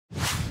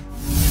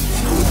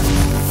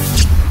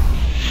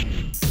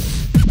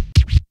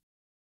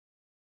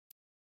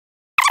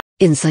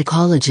In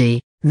psychology,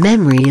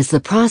 memory is the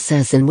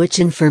process in which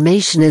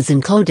information is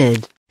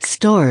encoded,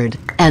 stored,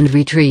 and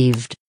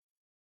retrieved.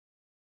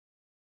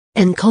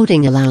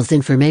 Encoding allows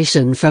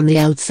information from the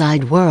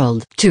outside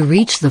world to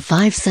reach the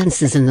five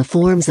senses in the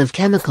forms of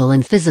chemical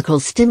and physical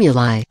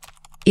stimuli.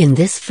 In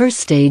this first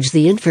stage,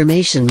 the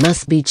information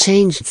must be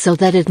changed so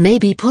that it may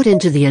be put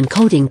into the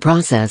encoding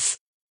process.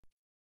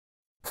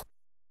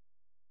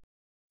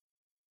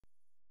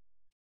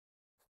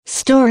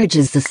 Storage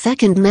is the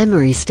second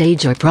memory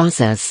stage or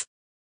process.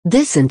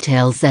 This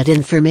entails that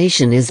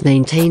information is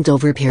maintained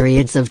over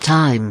periods of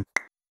time.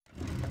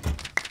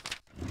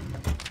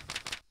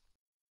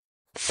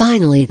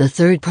 Finally, the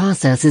third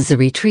process is the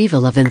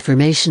retrieval of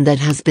information that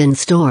has been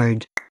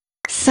stored.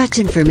 Such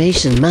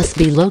information must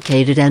be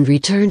located and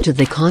returned to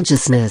the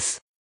consciousness.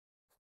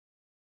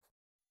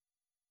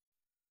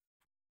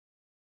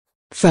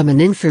 From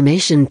an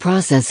information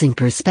processing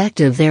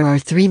perspective, there are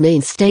three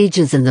main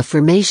stages in the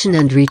formation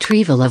and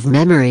retrieval of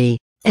memory: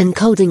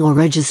 encoding or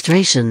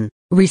registration,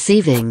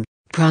 receiving,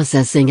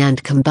 processing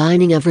and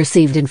combining of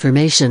received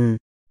information,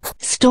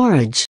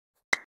 storage,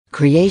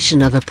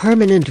 creation of a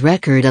permanent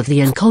record of the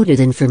encoded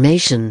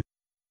information,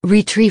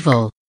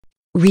 retrieval,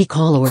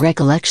 recall or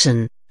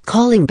recollection,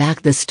 calling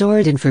back the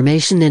stored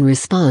information in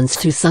response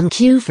to some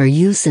cue for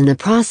use in a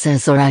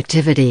process or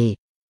activity.